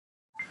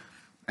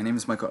My name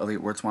is Michael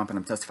Elliott Wordswamp, and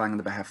I'm testifying on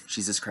the behalf of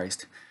Jesus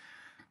Christ.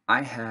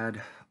 I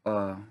had,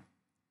 uh,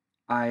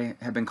 I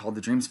have been called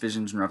the dreams,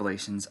 visions, and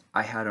revelations.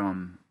 I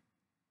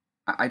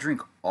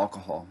drink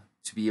alcohol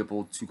to be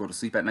able to go to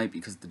sleep at night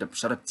because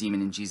shut up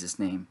demon in Jesus'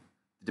 name.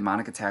 The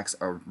demonic attacks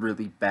are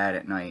really bad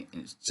at night,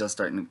 and it's just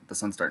the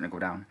sun's starting to go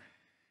down.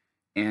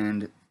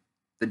 And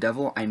the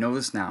devil, I know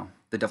this now.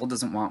 The devil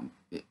doesn't want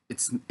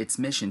its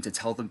mission to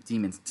tell the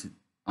demons to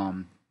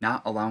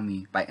not allow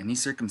me by any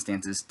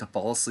circumstances to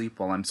fall asleep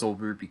while I'm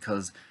sober,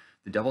 because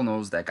the devil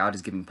knows that God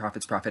is giving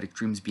prophets prophetic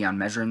dreams beyond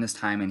measure in this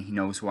time, and he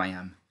knows who I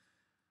am.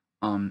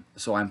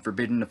 So I'm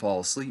forbidden to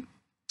fall asleep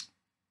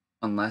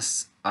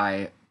unless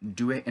I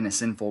do it in a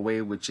sinful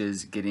way, which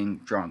is getting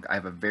drunk. I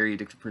have a very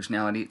addictive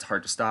personality. It's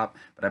hard to stop,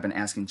 but I've been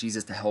asking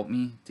Jesus to help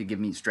me, to give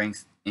me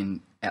strength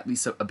and at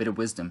least a bit of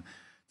wisdom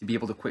to be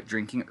able to quit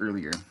drinking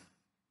earlier,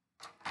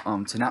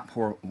 to not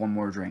pour one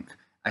more drink.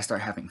 I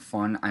start having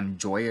fun, I'm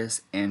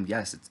joyous, and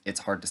yes, it's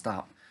hard to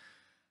stop.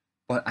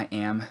 But I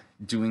am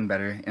doing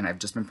better, and I've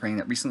just been praying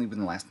that recently within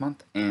the last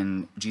month,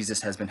 and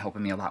Jesus has been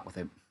helping me a lot with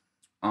it.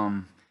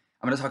 I'm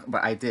gonna talk,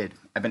 but I've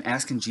been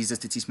asking Jesus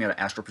to teach me how to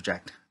astral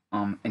project,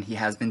 and he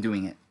has been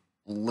doing it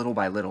little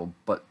by little,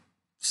 but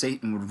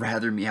Satan would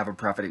rather me have a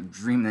prophetic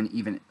dream than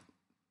even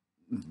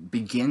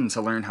begin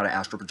to learn how to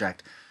astral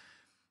project,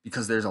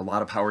 because there's a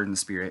lot of power in the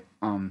spirit,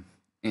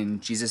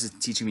 and Jesus is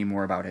teaching me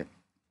more about it.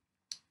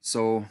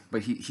 So,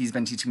 but he's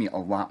been teaching me a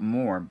lot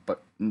more,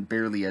 but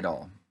barely at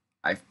all.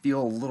 I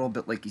feel a little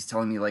bit like he's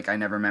telling me, like, I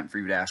never meant for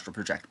you to astral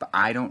project, but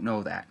I don't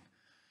know that.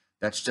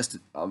 That's just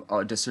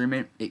a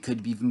discernment. It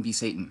could even be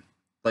Satan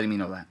letting me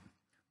know that.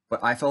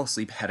 But I fell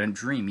asleep, had a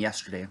dream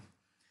yesterday,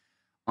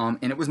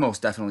 and it was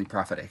most definitely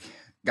prophetic.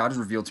 God has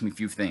revealed to me a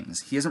few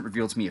things. He hasn't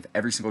revealed to me if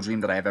every single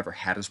dream that I have ever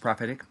had is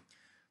prophetic.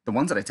 The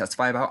ones that I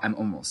testify about, I'm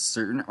almost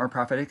certain are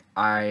prophetic.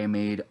 I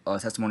made a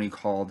testimony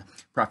called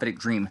Prophetic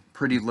Dream,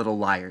 Pretty Little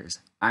Liars.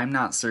 I'm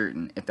not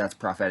certain if that's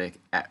prophetic.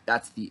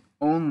 That's the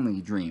only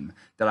dream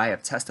that I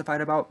have testified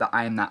about that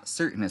I am not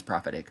certain is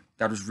prophetic.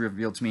 God has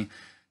revealed to me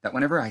that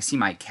whenever I see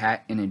my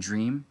cat in a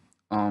dream,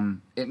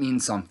 it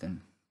means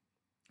something.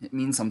 It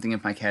means something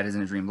if my cat is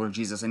in a dream. Lord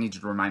Jesus, I need you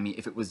to remind me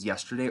if it was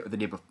yesterday or the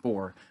day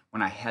before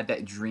when I had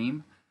that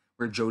dream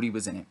where Jody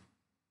was in it.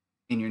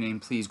 In your name,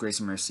 please, grace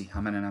and mercy.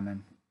 Amen and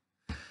amen.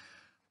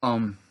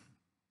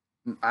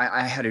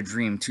 I had a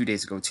dream 2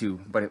 days ago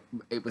too, but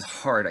it was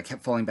hard. I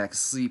kept falling back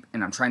asleep,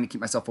 and I'm trying to keep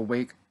myself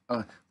awake.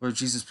 Lord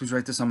Jesus, please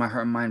write this on my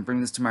heart and mind.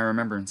 Bring this to my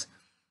remembrance,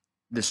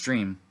 this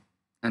dream.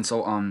 And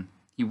so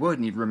he would,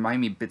 and he'd remind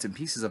me bits and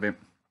pieces of it,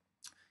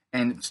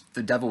 and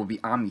the devil would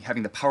be on me,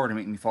 having the power to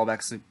make me fall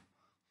back asleep.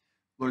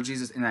 Lord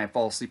Jesus, and I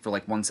fall asleep for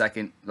like 1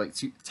 second, like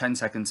 10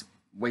 seconds,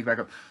 wake back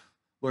up.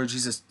 Lord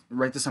Jesus,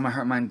 write this on my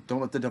heart and mind. Don't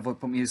let the devil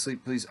put me to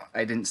sleep, please.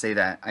 I didn't say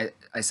that.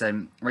 I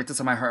said, write this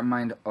on my heart and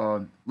mind.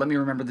 Let me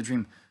remember the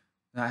dream.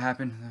 That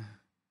happened.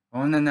 Oh,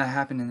 and then that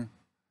happened, and then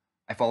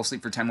I fall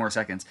asleep for 10 more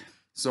seconds.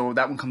 So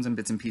that one comes in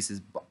bits and pieces,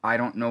 but I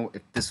don't know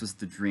if this was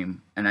the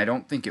dream, and I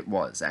don't think it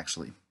was,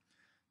 actually.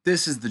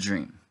 This is the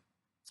dream.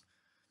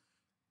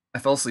 I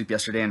fell asleep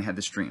yesterday and had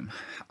this dream.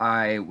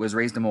 I was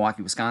raised in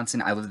Milwaukee,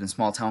 Wisconsin. I lived in a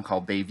small town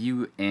called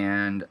Bayview,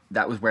 and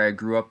that was where I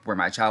grew up, where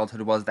my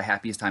childhood was, the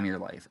happiest time of your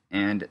life.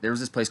 And there was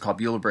this place called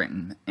Beulah,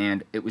 Britain,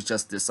 and it was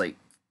just this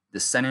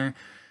center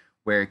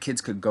where kids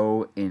could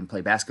go and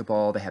play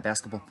basketball. They had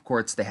basketball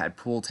courts, they had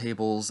pool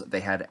tables, they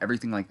had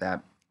everything like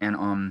that.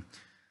 And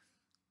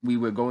we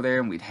would go there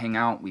and we'd hang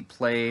out, we'd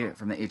play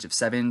from the age of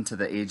 7 to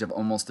the age of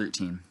almost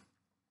 13.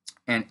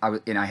 And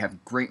I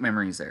have great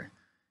memories there.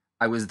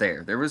 I was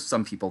there. There was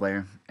some people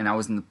there, and I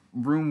was in the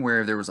room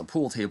where there was a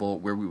pool table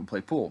where we would play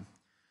pool.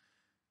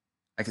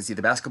 I could see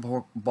the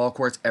basketball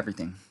courts,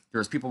 everything. There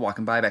was people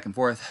walking by back and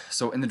forth.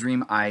 So in the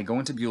dream, I go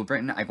into Beulah,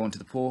 Britain. I go into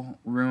the pool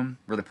room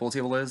where the pool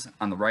table is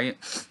on the right.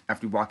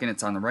 After you walk in,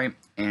 it's on the right,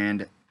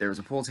 and there's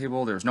a pool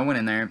table. There's no one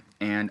in there,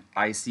 and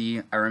I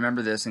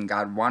remember this, and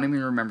God wanted me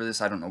to remember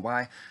this. I don't know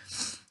why,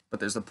 but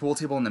there's a pool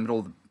table in the middle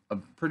of a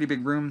pretty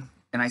big room,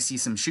 and I see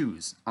some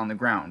shoes on the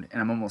ground,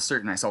 and I'm almost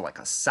certain I saw like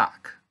a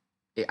sock.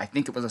 I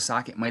think it was a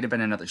sock. It might have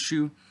been another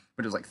shoe,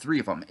 but it was like 3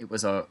 of them. It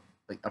was a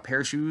pair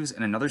of shoes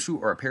and another shoe,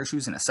 or a pair of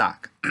shoes and a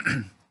sock.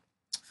 And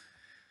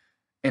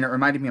it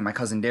reminded me of my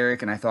cousin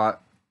Derek, and I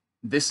thought,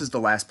 this is the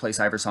last place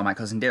I ever saw my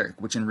cousin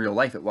Derek, which in real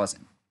life it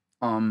wasn't.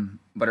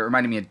 But it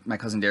reminded me of my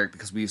cousin Derek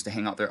because we used to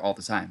hang out there all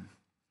the time.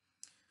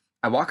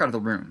 I walk out of the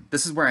room.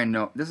 This is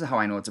how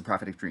I know it's a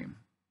prophetic dream.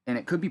 And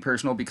it could be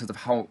personal because of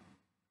how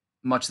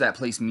much that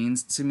place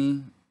means to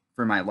me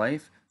for my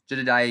life.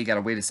 Jedediah, you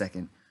gotta wait a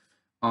second.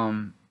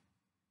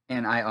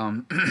 And I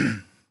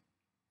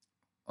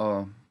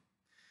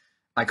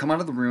come out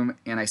of the room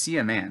and I see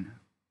a man.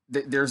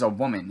 There's a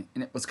woman,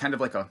 and it was kind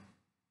of like a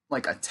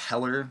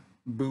teller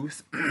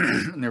booth,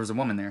 and there was a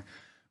woman there.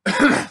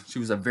 She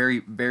was a very,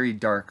 very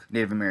dark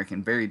Native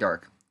American, very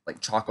dark,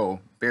 like Chaco,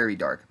 very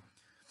dark.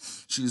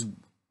 She was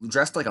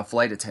dressed like a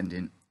flight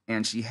attendant,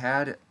 and she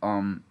had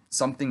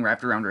something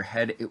wrapped around her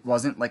head. It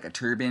wasn't like a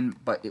turban,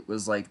 but it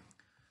was like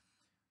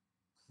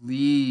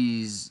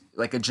please,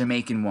 like a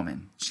Jamaican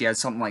woman. She had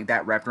something like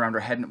that wrapped around her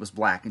head and it was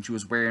black. And she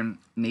was wearing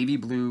navy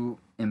blue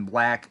and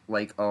black,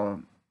 like a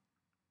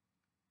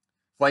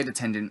flight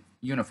attendant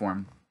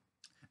uniform.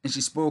 And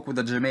she spoke with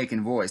a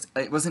Jamaican voice.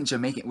 It wasn't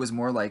Jamaican, it was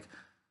more like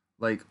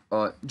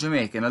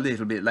Jamaican, a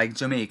little bit like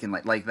Jamaican,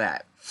 like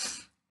that.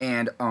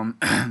 And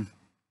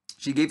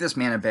she gave this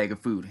man a bag of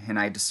food, and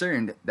I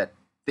discerned that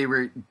they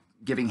were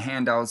giving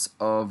handouts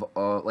of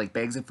like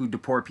bags of food to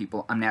poor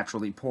people. I'm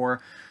naturally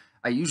poor.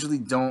 I usually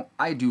don't.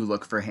 I do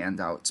look for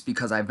handouts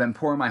because I've been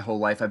poor my whole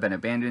life. I've been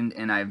abandoned,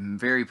 and I'm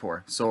very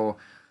poor. So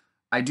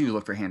I do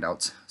look for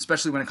handouts,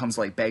 especially when it comes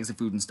to like bags of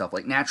food and stuff,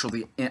 like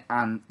naturally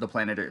on the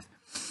planet Earth.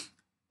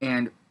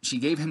 And she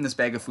gave him this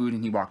bag of food,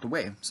 and he walked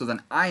away. So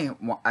then I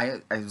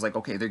was like,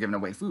 okay, they're giving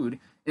away food.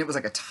 It was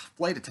like a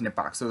flight attendant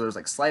box, so there was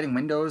like sliding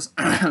windows,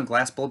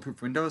 glass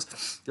bulletproof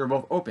windows. They were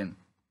both open,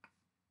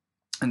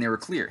 and they were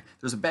clear.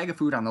 There's a bag of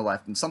food on the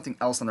left and something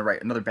else on the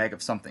right, another bag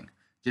of something.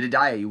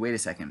 Jedediah, you wait a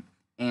second.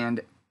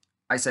 And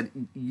I said,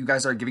 you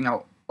guys are giving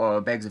out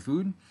bags of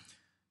food?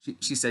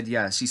 She said,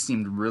 yes. She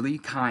seemed really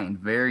kind,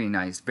 very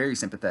nice, very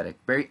sympathetic,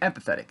 very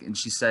empathetic. And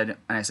she said,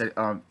 and I said,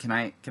 can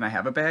I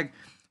have a bag?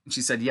 And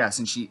she said yes,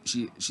 and she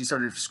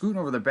started scooting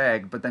over the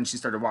bag, but then she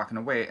started walking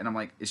away, and I'm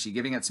like, is she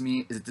giving it to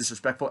me? Is it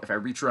disrespectful if I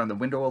reach around the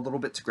window a little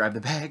bit to grab the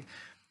bag?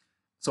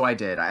 So I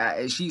did.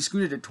 She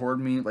scooted it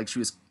toward me like she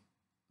was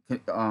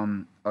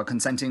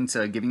consenting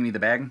to giving me the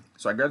bag.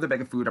 So I grabbed the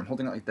bag of food, I'm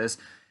holding it like this,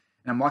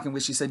 and I'm walking away.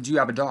 She said, do you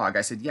have a dog?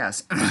 I said,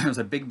 yes. It was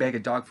a big bag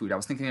of dog food. I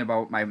was thinking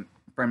about my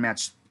friend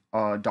Matt's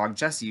dog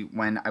Jesse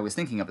when I was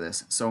thinking of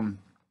this. So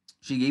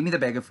she gave me the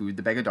bag of food,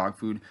 the bag of dog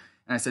food,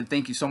 and I said,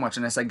 thank you so much.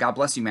 And I said, God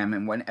bless you, ma'am.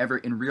 And whenever,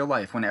 in real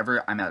life,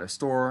 whenever I'm at a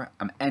store,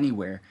 I'm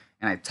anywhere,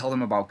 and I tell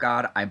them about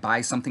God, I buy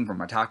something from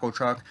a taco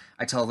truck,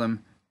 I tell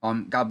them,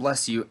 God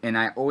bless you. And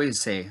I always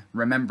say,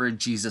 remember,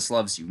 Jesus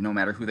loves you, no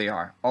matter who they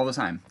are, all the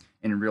time.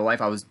 And in real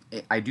life,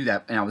 I do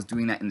that, and I was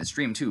doing that in the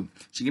stream too.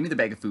 She gave me the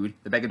bag of food,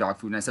 the bag of dog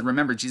food, and I said,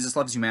 remember, Jesus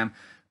loves you, ma'am.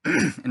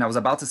 And I was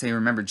about to say,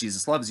 remember,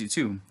 Jesus loves you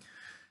too.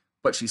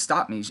 But she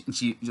stopped me, and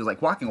she was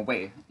like walking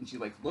away, and she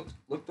like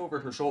looked over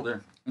her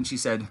shoulder, and she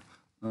said,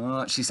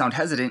 she sounded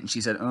hesitant, and she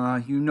said,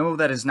 you know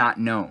that is not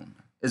known,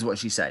 is what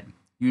she said.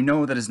 You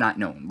know that is not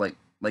known,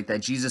 like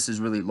that Jesus is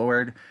really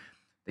Lord,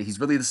 that he's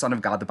really the Son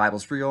of God, the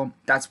Bible's real.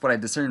 That's what I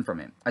discerned from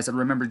it. I said,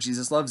 remember,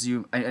 Jesus loves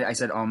you. I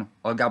said,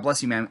 God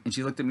bless you, ma'am. And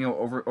she looked at me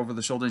over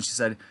the shoulder, and she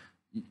said,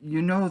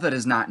 you know that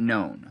is not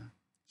known.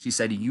 She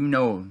said, you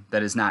know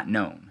that is not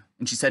known.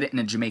 And she said it in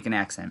a Jamaican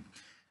accent.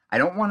 I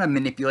don't want to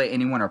manipulate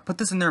anyone or put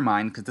this in their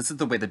mind, because this is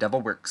the way the devil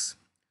works.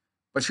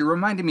 But she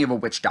reminded me of a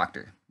witch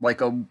doctor,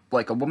 like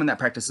a woman that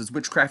practices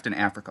witchcraft in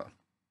Africa.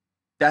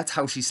 That's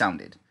how she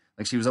sounded,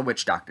 like she was a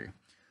witch doctor.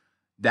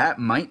 That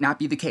might not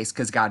be the case,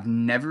 because God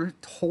never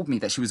told me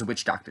that she was a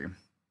witch doctor.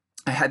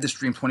 I had this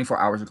dream 24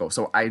 hours ago,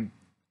 so I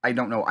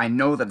don't know. I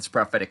know that it's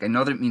prophetic. I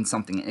know that it means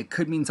something. It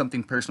could mean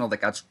something personal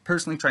that God's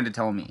personally trying to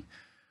tell me.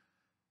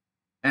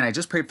 And I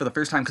just prayed for the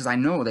first time because I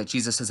know that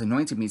Jesus has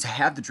anointed me to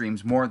have the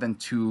dreams more than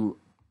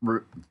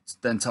for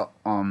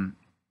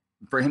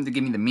him to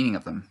give me the meaning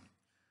of them.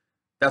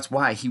 That's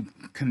why he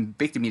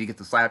convicted me to get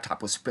this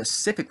laptop, was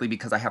specifically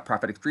because I have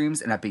prophetic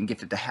dreams and I've been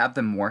gifted to have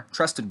them more,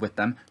 trusted with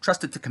them,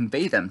 trusted to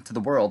convey them to the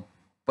world,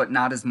 but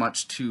not as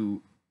much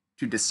to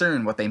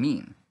discern what they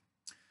mean.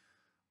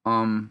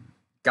 God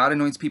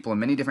anoints people in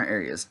many different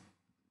areas.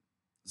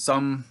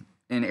 Some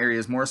in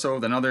areas more so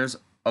than others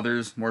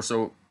more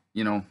so,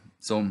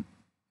 so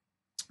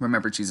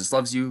remember, Jesus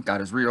loves you,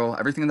 God is real,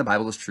 everything in the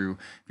Bible is true.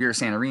 If you're a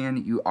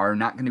Sanarian, you are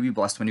not going to be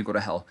blessed when you go to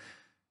hell.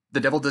 The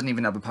devil doesn't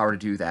even have the power to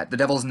do that. The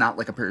devil is not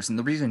like a person.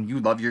 The reason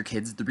you love your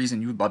kids, the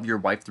reason you love your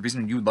wife, the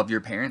reason you love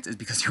your parents is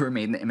because you were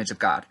made in the image of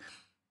God.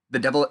 The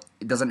devil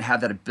doesn't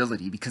have that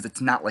ability because it's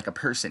not like a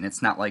person.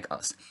 It's not like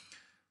us.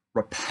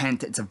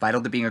 Repent. It's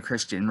vital to being a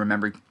Christian.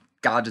 Remember,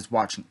 God is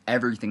watching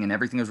everything, and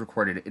everything is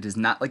recorded. It is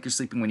not like you're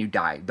sleeping when you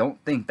die.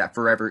 Don't think that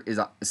forever is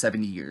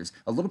 70 years.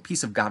 A little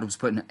piece of God was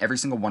put in every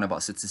single one of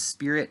us. It's a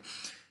spirit,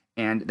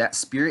 and that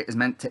spirit is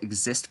meant to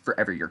exist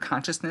forever. Your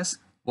consciousness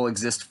will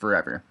exist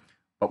forever.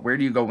 But where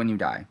do you go when you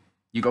die?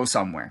 You go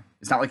somewhere.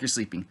 It's not like you're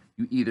sleeping.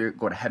 You either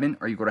go to heaven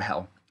or you go to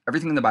hell.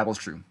 Everything in the Bible is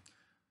true.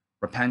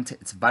 Repent.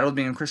 It's vital to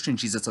being a Christian.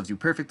 Jesus loves you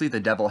perfectly. The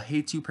devil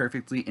hates you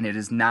perfectly. And it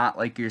is not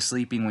like you're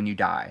sleeping when you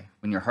die.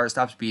 When your heart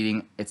stops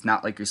beating, it's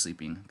not like you're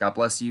sleeping. God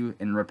bless you,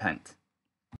 and repent.